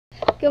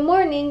Good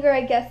morning, or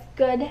I guess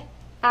good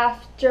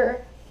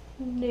afternoon.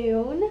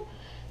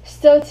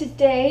 So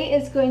today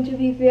is going to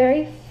be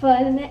very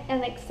fun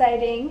and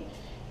exciting.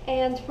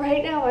 And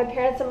right now my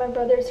parents and my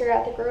brothers are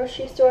at the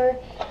grocery store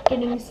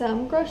getting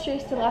some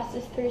groceries to last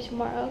us through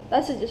tomorrow.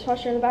 That's a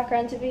dishwasher in the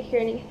background if you hear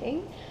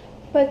anything.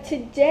 But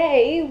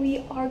today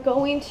we are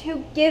going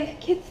to give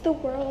kids the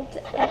world,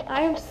 and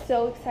I am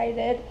so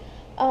excited.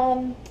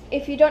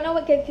 If you don't know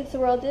what Give Kids the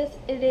World is,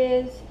 it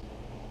is,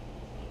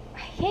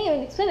 I can't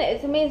even explain it,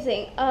 it's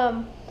amazing.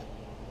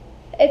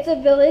 It's a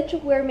village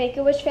where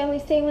Make-A-Wish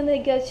families stay when they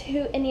go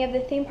to any of the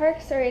theme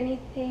parks or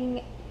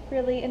anything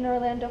really in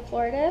Orlando,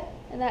 Florida,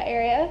 in that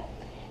area.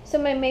 So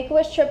my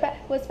Make-A-Wish trip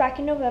was back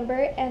in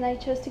November, and I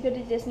chose to go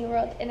to Disney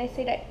World, and I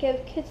stayed at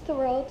Give Kids the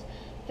World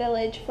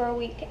village for a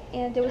week,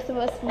 and it was the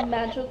most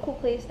magical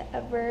place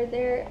ever.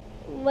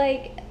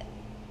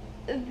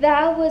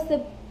 That was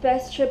the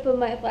best trip of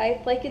my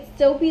life. Like, it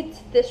still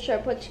beats this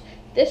trip, which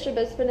this trip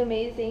has been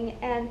amazing.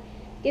 And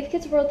Give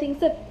Kids World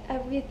thinks of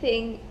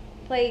everything.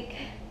 Like,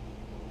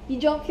 you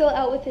don't feel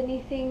out with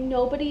anything.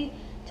 Nobody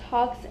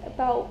talks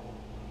about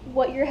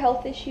what your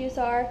health issues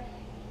are.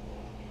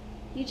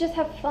 You just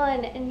have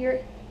fun, and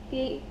you're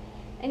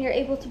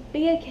able to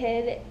be a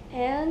kid,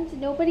 and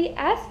nobody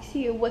asks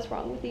you what's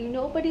wrong with you.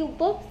 Nobody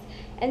looks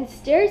and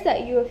stares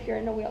at you if you're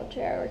in a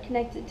wheelchair or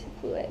connected to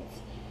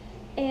fluids.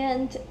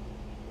 And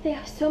they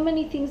have so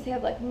many things. They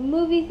have like a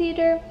movie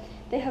theater,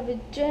 they have a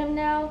gym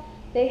now,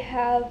 they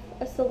have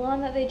a salon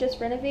that they just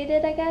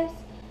renovated, I guess.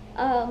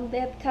 They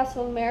have the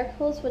Castle of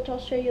Miracles, which I'll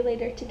show you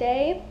later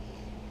today.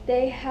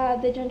 They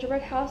have the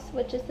gingerbread house,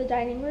 which is the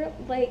dining room,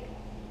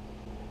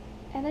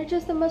 and they're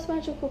just the most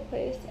magical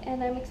place,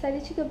 and I'm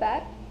excited to go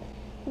back.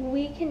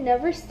 We can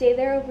never stay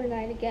there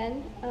overnight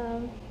again.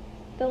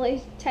 The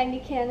only time you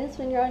can is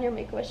when you're on your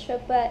Make-A-Wish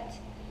trip, but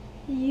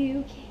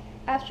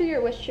after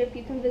your wish trip,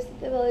 you can visit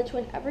the village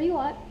whenever you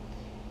want.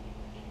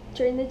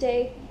 During the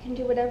day, you can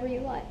do whatever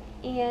you want,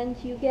 and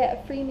you get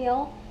a free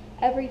meal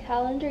every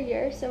calendar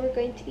year. So we're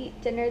going to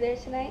eat dinner there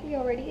tonight. We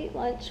already ate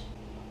lunch.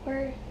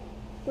 We're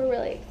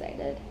really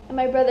excited, and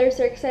my brothers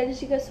are excited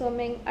to go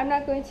swimming. I'm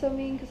not going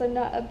swimming because I'm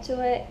not up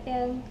to it,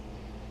 and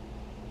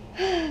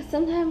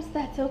sometimes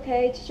that's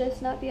okay to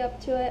just not be up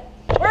to it.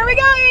 Where are we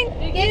going?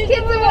 Give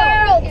Kids the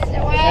World!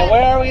 And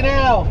where are we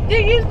now?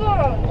 Give Kids the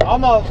World!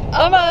 Almost.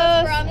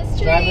 We're on the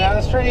street. Driving down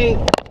the street.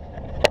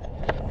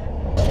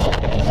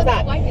 What's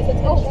that?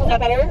 Is that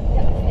better?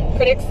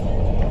 Critics?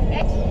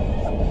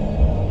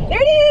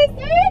 There it is!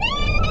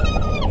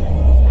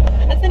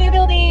 That's the new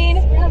building.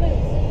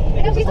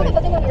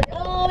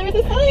 Oh, there's a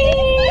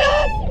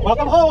sign!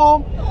 Welcome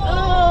home.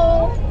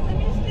 Oh.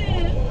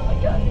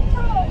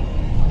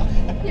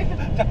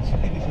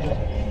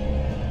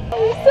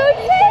 I'm so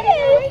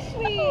excited!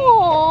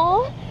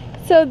 Aww.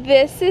 So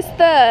this is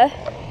the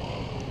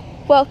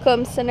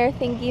welcome center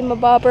thingy, my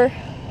bobber.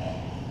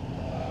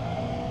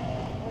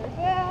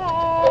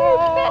 We're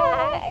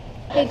back.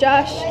 Hey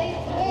Josh,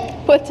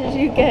 what did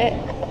you get?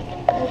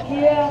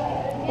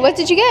 What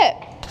did you get?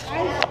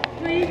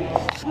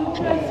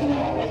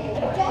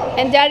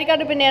 And Daddy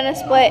got a banana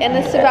split and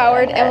this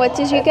devoured. And what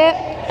did you get?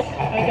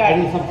 I got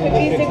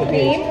cookies and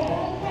cream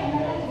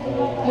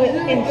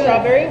in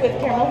strawberry with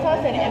caramel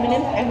sauce and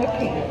M&M's and whipped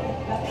cream.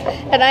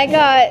 And I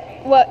got,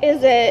 what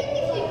is it?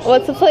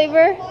 What's the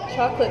flavor?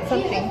 Chocolate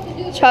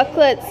something.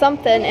 Chocolate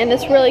something, and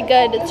it's really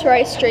good. It's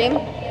rice stream.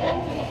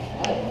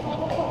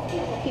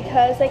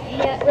 Because I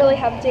can't really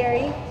have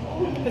dairy.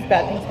 Because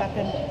bad things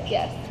happen.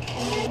 Yes.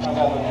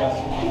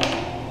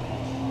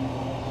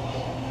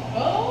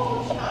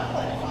 Oh,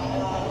 chocolate.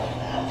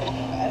 That's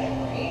even better,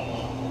 right?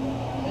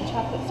 And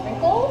chocolate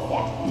sprinkles?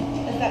 Yeah.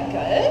 Is that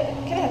good?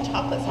 Can I have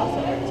chocolate sauce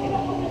in there too?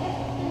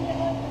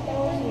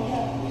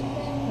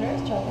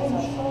 There's chocolate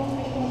sauce.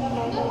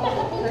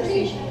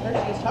 Hershey's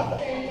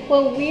chocolate.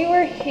 When we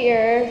were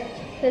here,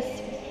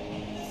 this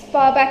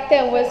spa back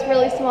then was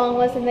really small and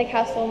was in the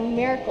Castle of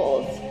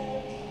Miracles.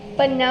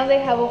 But now they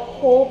have a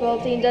whole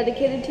building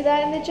dedicated to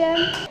that in the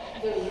gym.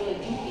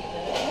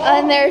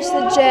 And there's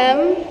the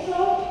gym.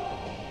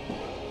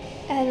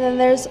 And then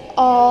there's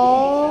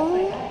all...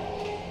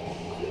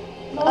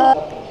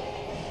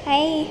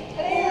 Hi.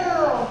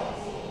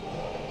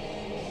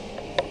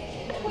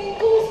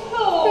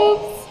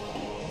 Oops.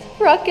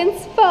 Rockin'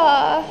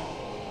 Spa.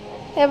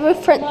 They have a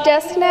front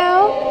desk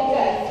now.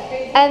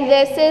 And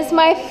this is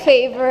my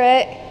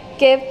favorite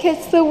Give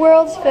Kids the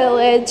World's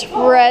Village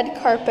red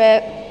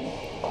carpet.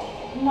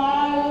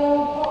 My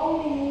little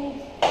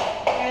pony. I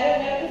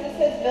don't know because it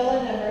says villa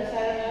number, so I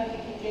don't know if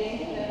you can get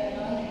into that or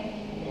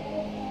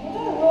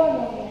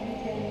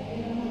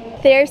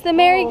not. There's the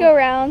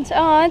merry-go-round.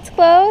 Oh, it's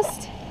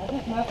closed.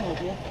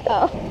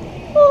 Oh.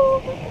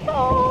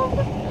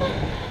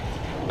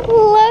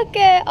 Look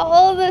at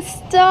all the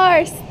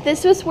stars.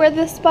 This was where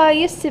the spa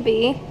used to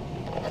be.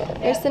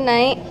 There's the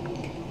night.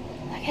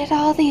 Look at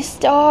all these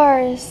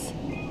stars.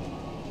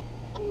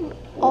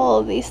 All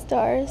of these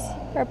stars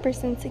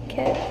represents a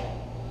kid.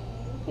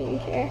 In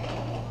here.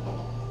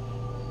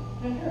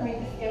 Remember we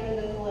discovered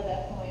the villa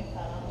that we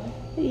found?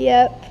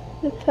 Yep,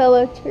 the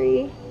pillow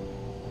tree.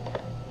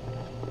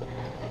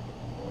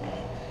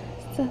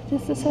 So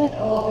this is it.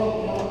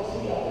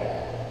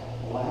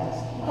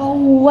 Oh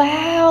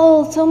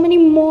wow, so many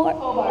more.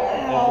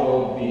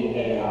 Wow.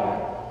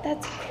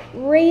 That's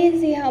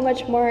crazy how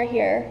much more are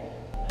here.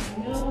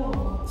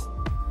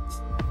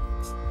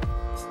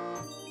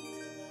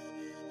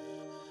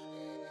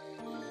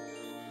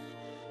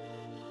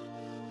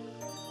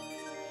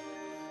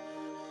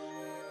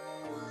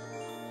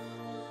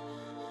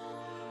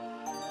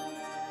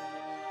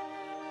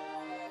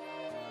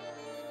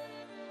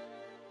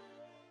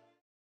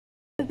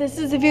 This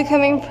is the view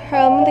coming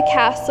from the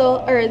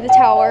castle, or the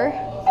tower.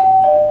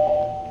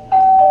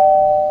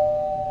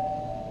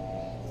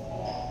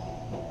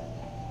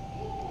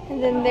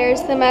 And then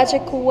there's the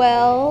magic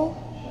well.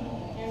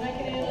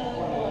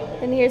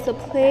 And here's the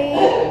play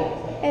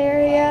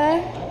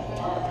area.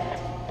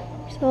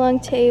 There's a long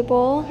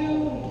table.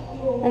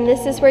 And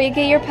this is where you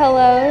get your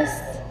pillows.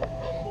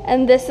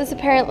 And this is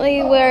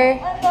apparently where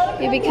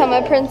you become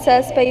a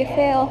princess, but you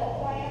fail.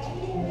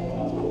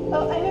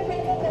 Oh, I'm a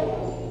princess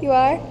now. You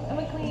are? I'm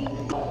a queen.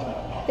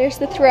 There's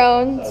the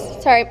thrones.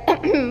 Sorry,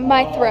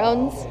 my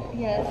thrones.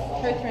 Yes,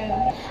 her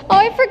throne. Oh,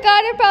 I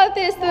forgot about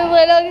this. The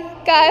little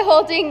guy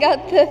holding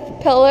up the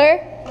pillar.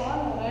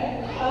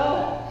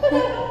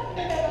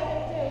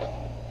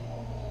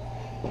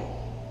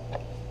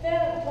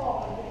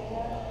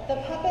 The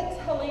puppet's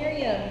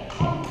hilarious.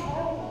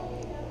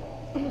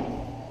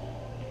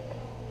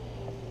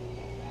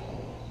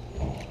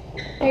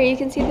 There you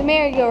can see the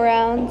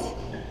merry-go-round.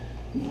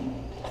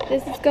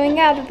 This is going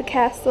out of the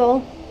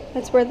castle.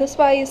 That's where the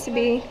spa used to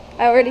be.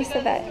 I already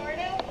said that.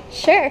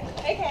 Sure.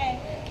 Okay.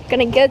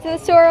 Gonna go to the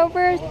store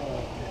over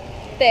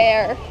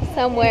there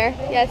somewhere.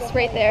 Yes,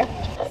 right there.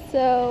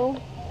 So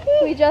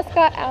we just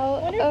got out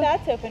I wonder if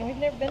that's open. We've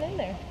never been in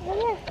there. Oh,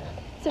 yeah.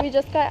 So we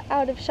just got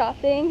out of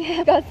shopping.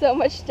 Got so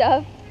much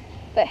stuff.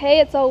 But hey,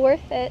 it's all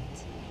worth it.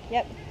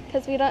 Yep.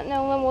 Because we don't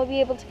know when we'll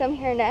be able to come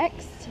here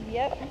next.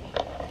 Yep.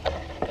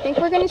 I think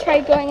we're gonna try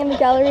going in the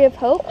Gallery of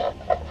Hope.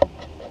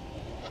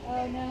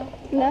 Oh no.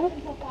 No?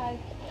 Until 5.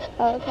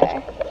 Oh,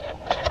 okay.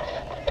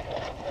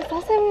 'Cause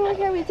last time we were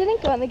here, we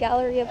didn't go in the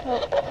Gallery of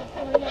Hope.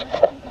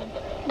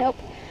 Nope.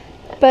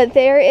 But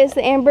there is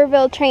the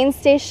Amberville train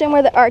station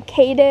where the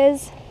arcade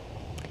is.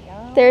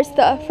 There's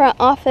the front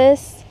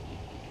office.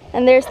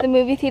 And there's the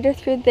movie theater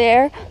through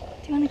there. Do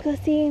you want to go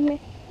see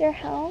their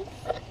house?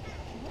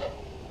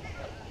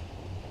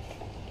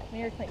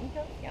 Mayor Clinton's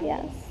house? Yeah.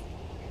 Yes.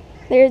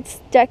 They're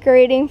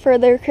decorating for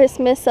their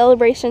Christmas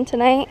celebration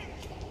tonight.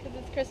 Because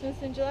it's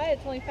Christmas in July,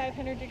 it's only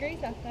 500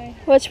 degrees outside.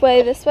 Which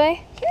way? This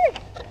way? Sure.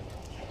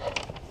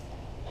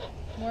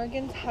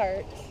 Morgan's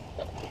heart.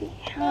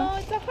 Oh,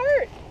 it's a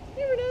heart.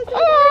 Never noticed it was a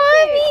Oh,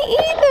 heart me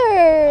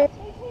either.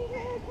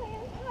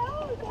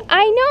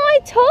 I know, I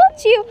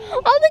told you.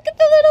 Oh, look at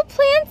the little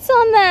plants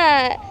on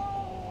that.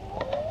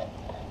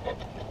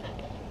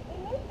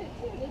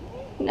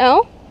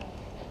 No?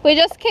 We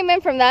just came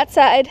in from that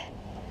side.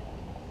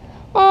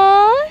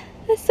 Aw,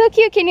 that's so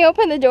cute. Can you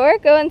open the door?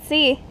 Go and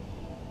see.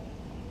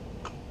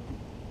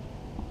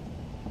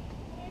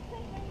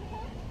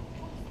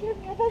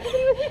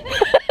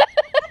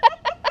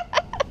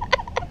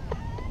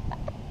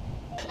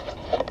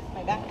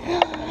 My back.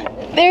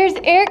 There's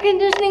air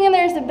conditioning and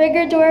there's a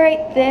bigger door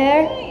right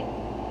there.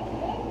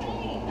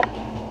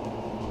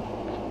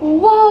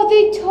 Whoa,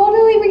 they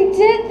totally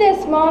redid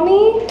this,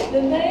 Mommy.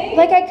 Didn't they?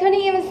 Like I couldn't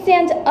even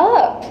stand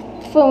up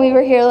when we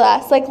were here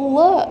last. Like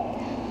look,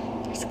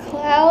 there's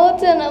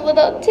clouds and a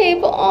little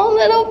table, all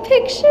little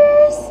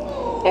pictures,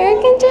 air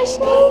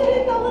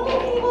conditioning.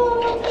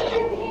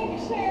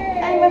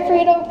 I'm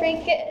afraid I'll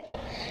break it.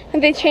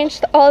 And they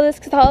changed all this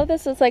because all of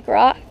this was like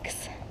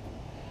rocks.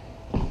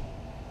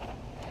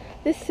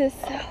 This is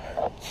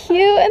so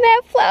cute, and they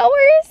have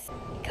flowers.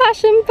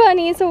 Caution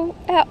bunnies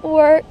at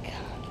work.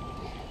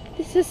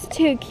 This is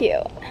too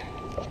cute.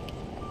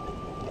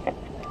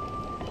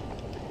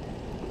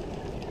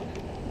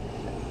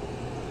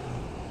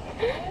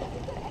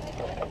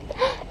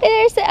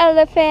 There's the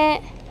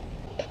elephant.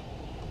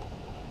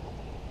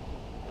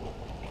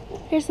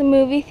 Here's the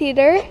movie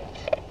theater.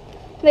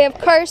 They have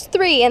Cars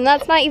 3, and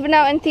that's not even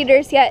out in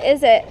theaters yet,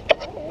 is it?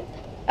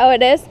 Oh,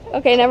 it is?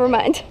 Okay, never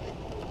mind.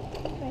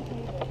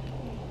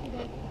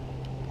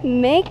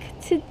 Make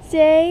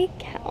today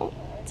count.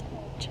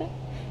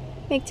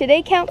 Make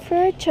today count for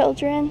our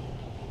children.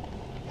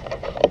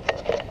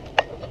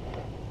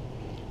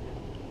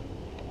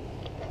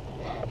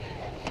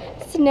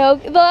 They'll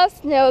have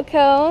snow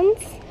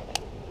cones.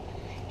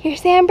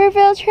 Here's the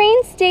Amberville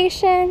train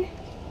station.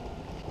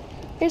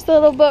 Here's the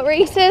little boat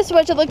races,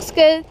 which it looks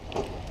good.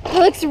 It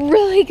looks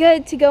really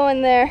good to go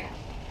in there.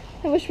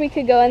 I wish we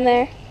could go in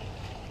there.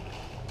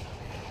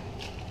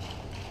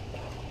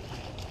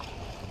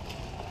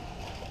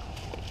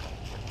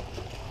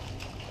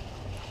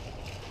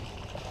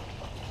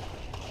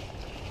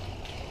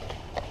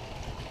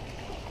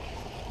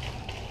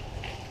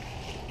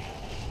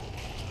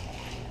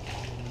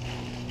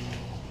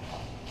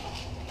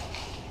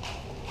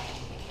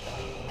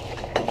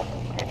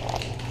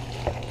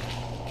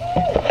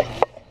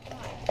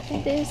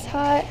 It is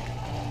hot.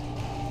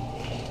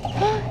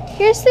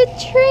 Here's the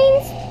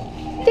train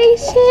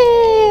station.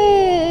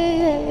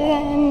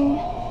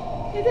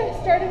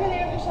 Start over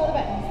there and push all the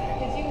buttons.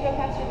 Because you can go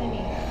faster than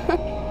me.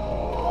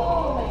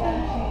 Oh my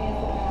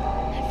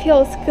gosh. It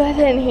feels good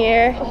in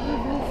here. So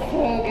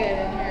good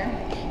in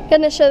here.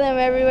 Gonna show them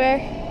everywhere.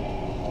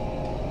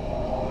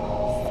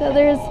 So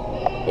there's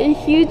a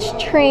huge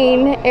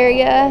train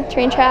area,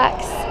 train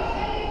tracks.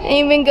 It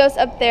even goes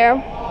up there.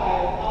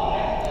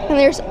 And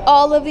there's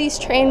all of these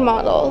train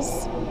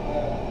models.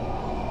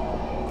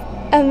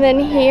 And then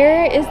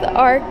here is the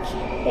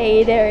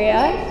arcade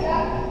area.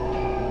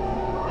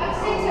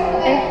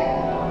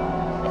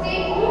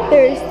 And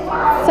there's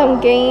some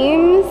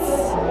games.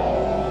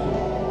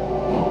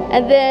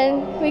 And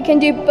then we can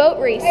do boat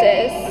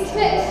races.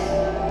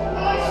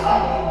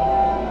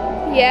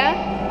 Yeah?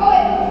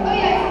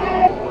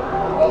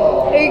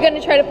 Are you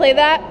gonna try to play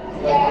that?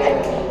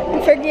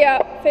 And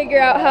figure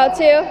out how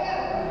to?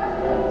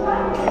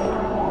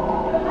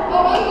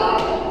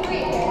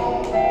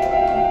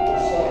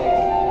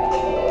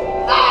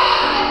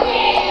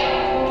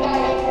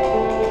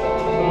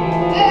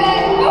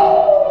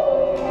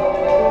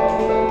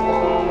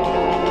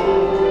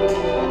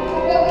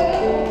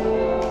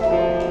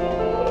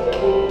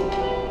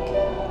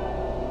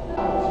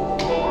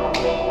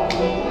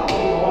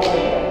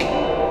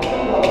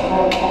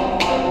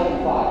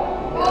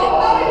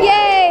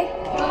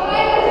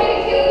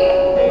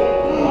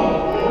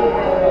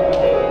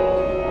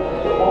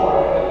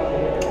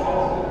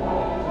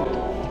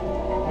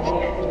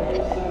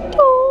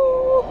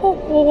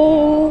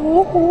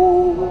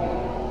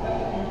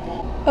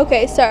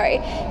 Okay, sorry.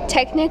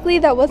 Technically,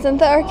 that wasn't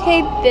the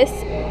arcade. This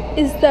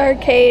is the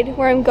arcade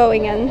where I'm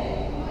going in.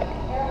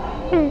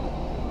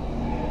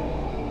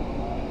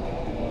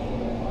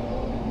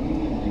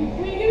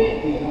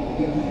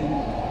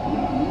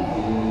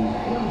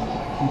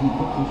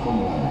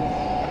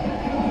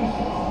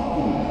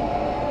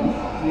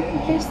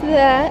 Here's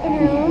that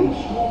room.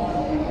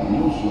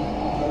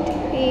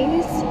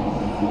 These.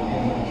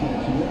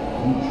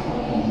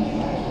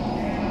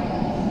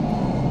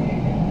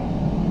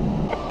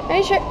 Are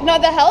you sure? No,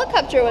 the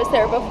helicopter was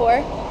there before.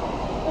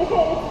 Look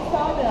at it's a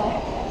sawmill.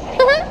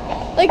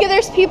 Look at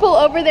there's people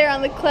over there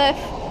on the cliff.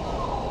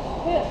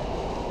 Yeah.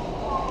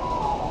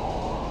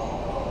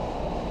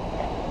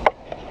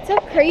 It's so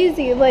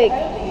crazy, like I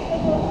don't think it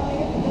goes all the way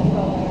to this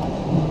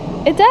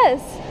one. it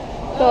does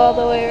go all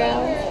the way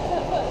around.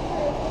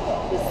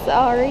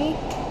 Sorry.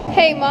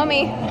 Hey,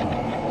 mommy.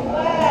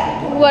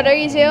 What are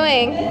you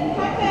doing?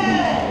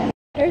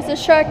 There's a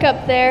shark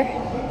up there.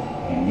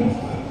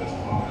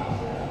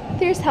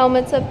 There's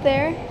helmets up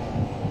there.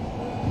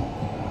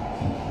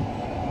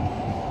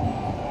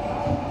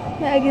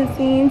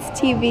 Magazines,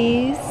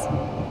 TVs.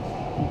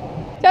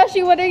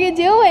 Joshie, what are you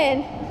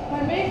doing?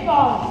 My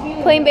baseball.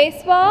 Playing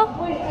baseball?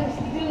 Wait, I'm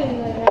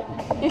stealing right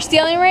now. You're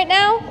stealing right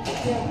now?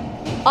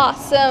 Yeah.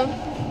 Awesome.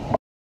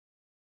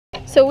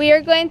 So we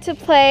are going to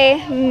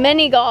play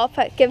mini golf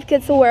at Give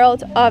Kids the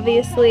World,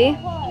 obviously.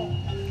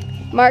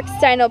 Mark's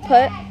Dino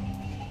Put.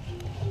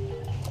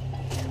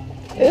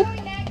 Oop.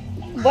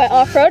 Went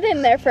off-road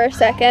in there for a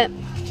second.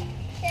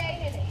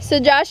 So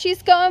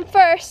Joshie's going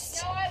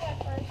first.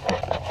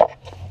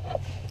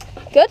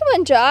 Good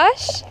one,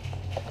 Josh.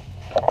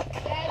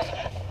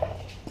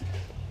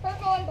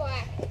 Purple and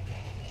black.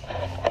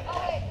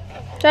 Oh, wait.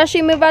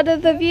 Joshie, move out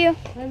of the view.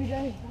 What are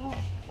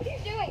you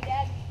doing,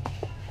 Dad?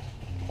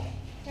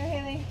 Here,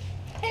 Haley.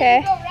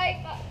 Okay. Go right,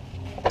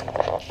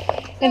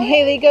 And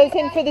Haley goes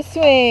in for the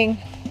swing.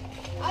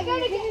 I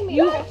gotta get me.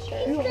 You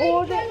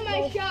hold it.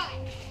 My shot.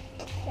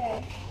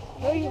 Okay.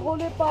 No, you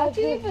hold it by How'd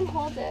you even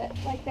hold it?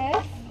 Like this?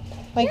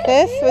 like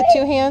this with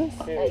two hands.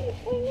 Like this?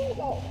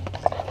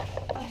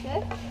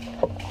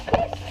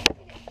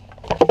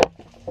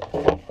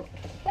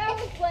 That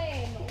was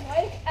lame.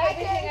 Why is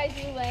everything I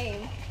do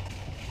lame?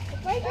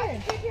 It's my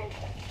turn.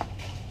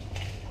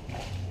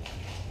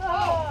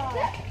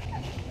 Oh.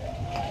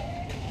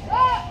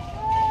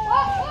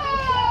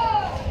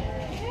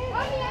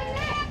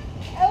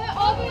 I went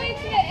all the way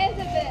to the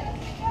end of it.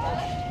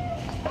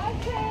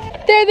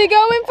 There they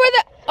go in for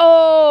the...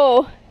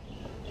 Oh.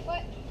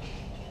 What?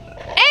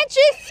 And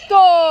she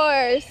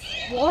scores.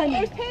 One.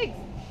 There's pigs.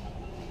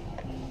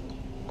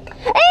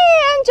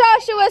 And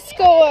Joshua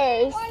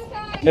scores. One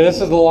time. Okay,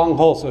 this is the long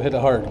hole, so hit it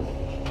hard.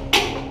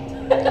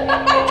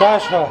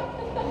 Joshua.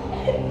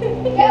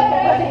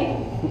 Hey,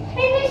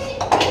 this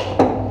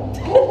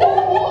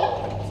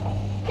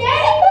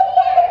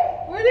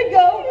Where'd it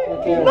go?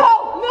 Right there. No!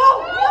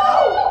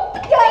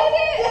 Yes!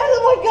 Yes! Oh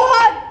my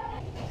God!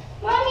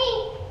 Mommy.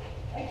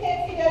 I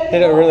can't see that.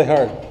 Hit it really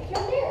hard.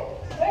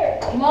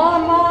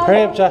 Mom.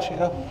 Hurry up, Joshua,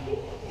 go.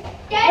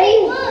 Daddy,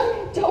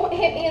 look. Don't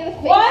hit me in the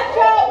face. Watch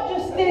out!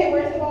 Just stay.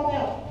 Where's the ball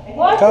now?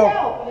 Watch Go.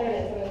 out! There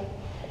it is.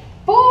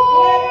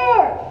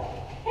 4!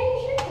 Hey,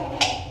 you should come.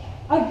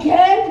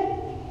 Again?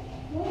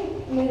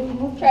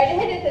 Try to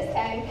hit it this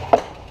time.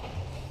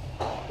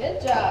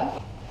 Good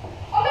job.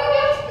 Oh no,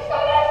 no, it's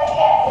coming out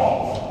again.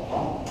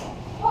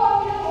 Oh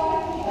no.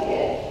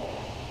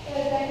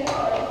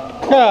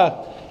 Yeah,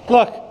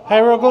 look,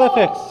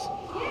 Hieroglyphics.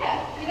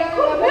 You don't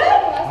remember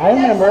that? I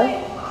remember.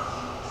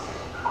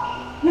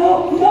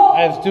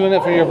 I was doing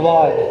it for your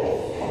vlog.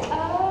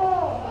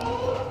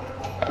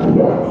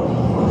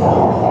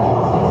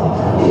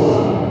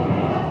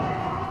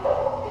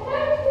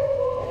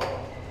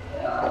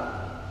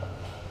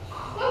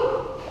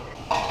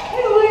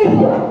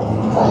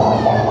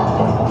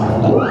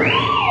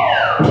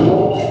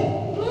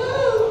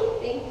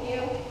 Thank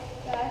you.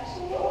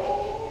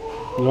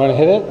 You want to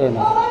hit it or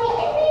not?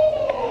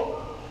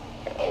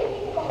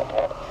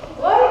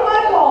 What is my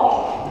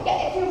ball?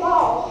 Yeah, it's your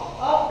ball.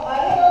 Oh, I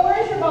don't know.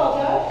 Where's your ball,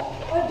 Josh?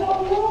 I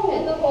don't know.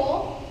 In the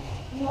hole.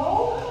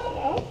 No.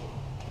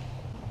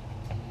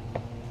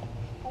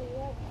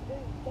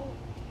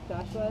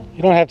 Joshua,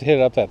 You don't have to hit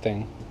it up that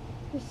thing.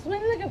 you're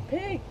swimming like a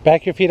pig.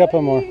 Back your feet up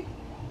one more.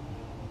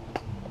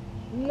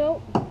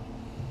 Nope.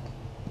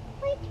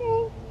 My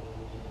turn.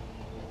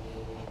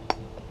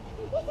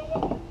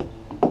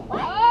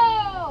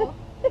 Oh!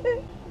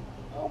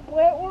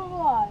 Wet or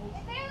lies?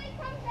 It barely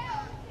comes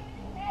out.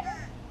 Better.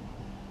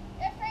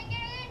 Just bring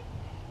it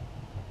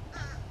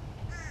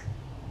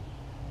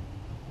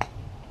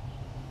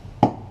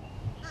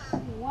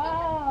in.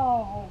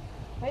 Wow.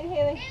 Wait,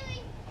 Haley.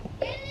 Haley,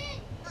 get it in.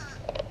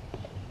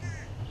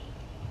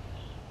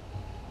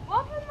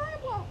 Off of my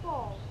black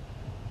ball.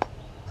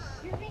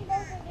 Your fingers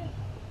are just.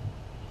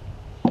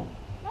 That's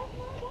my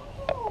black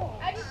ball.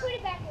 I just put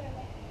it back there.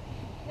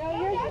 No,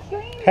 yours is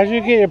green. How'd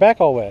you get your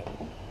back all wet?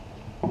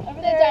 Over The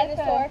there,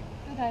 dinosaur.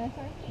 The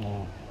dinosaur.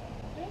 No.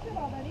 There's your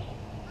ball, buddy.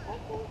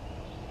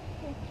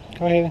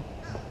 Go ahead.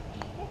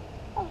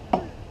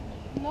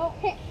 Nope.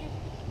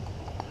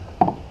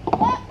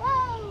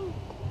 Whoa!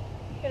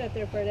 Get up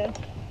there, Berta.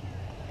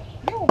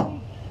 You're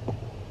weak.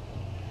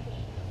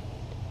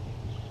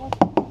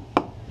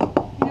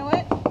 You know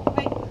what?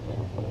 Wait.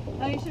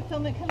 Oh, you should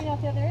film it coming out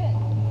the other end.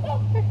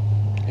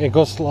 It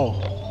goes slow.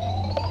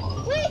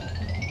 Wait!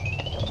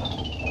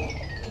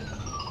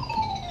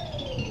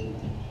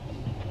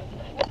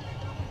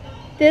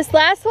 This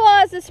last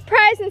wall is a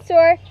surprise in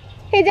store.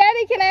 Hey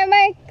Daddy, can I have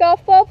my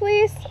golf ball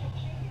please?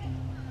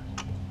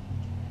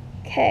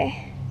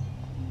 Okay.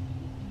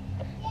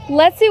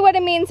 Let's see what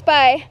it means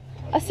by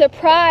a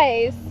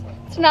surprise.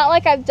 It's not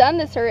like I've done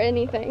this or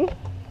anything. So,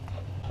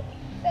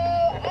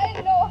 I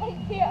have no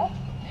idea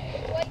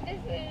what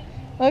this is.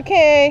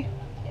 Okay.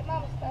 Get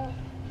Mama's phone.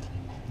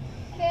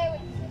 Okay,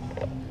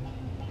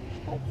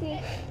 Let's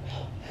see.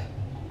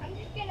 I'm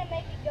just gonna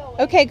make it go.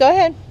 Okay, go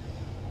ahead.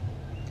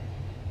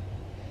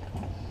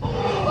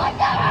 What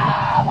the?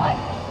 What?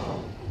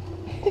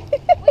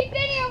 We've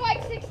been here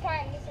like 6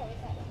 times. This always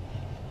happens.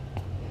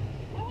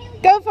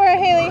 Go for it,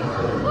 Haley.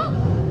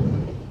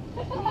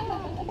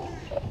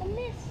 I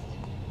missed.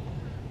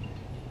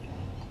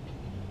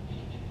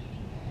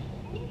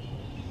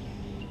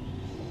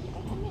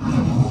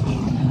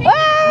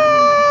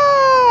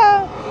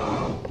 Ah!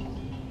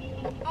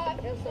 Oh, I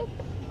feel so.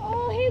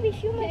 Oh, Haley,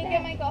 shoot my. Can you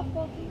get my golf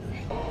ball, please?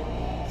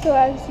 So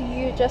as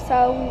you just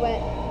saw, we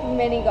went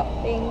mini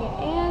golfing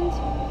and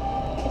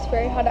it's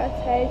very hot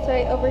outside, so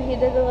I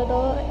overheated a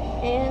little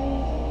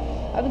and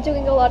I've been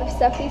doing a lot of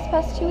stuff these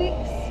past 2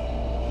 weeks.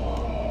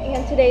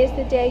 And today is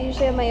the day I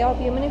usually have my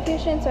albumin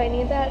infusion, so I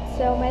need that.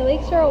 So my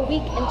legs are all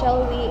weak and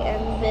jelly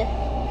and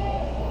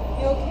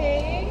You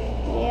okay?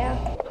 yeah.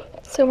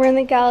 So we're in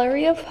the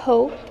Gallery of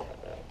Hope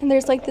and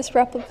there's like this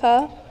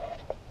replica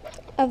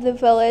of the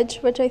village,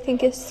 which I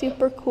think is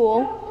super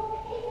cool.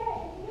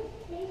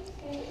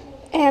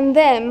 And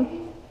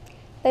then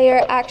they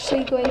are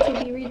actually going to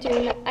be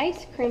redoing the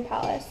ice cream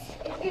palace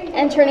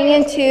and turning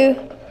into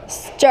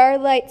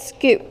Starlight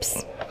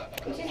Scoops.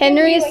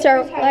 Henry's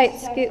Starlight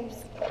Scoops.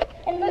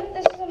 And look,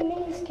 this is a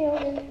mini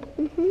skeleton.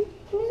 Mm-hmm.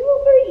 There's a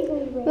little birdie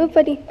going around. Look,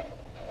 buddy.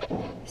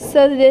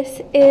 So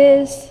this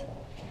is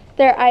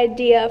their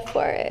idea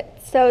for it.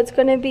 So it's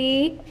going to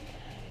be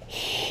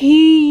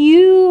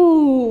huge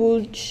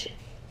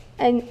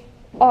and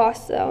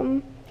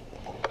awesome.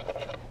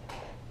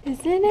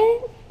 Isn't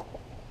it?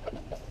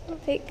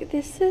 Like,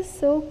 this is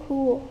so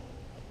cool.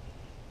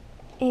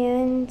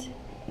 And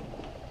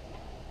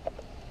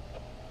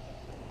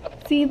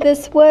see,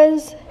 this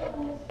was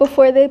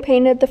before they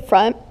painted the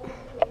front.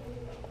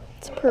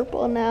 It's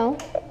purple now.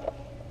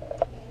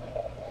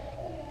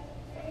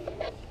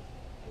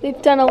 They've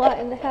done a lot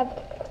and have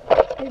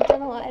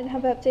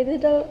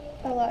updated a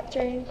lot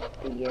during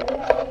the year.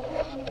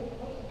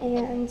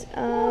 And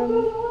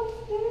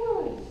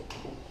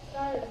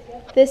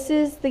this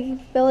is the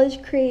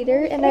village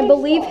creator, and I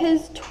believe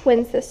his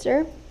twin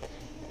sister,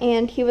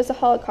 and he was a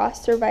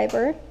Holocaust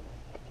survivor.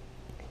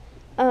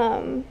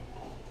 There's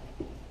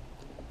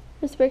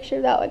a picture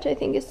of that, which I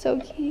think is so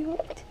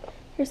cute.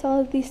 There's all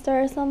of these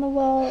stars on the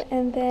wall,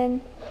 and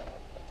then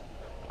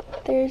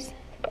there's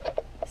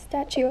a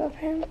statue of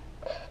him.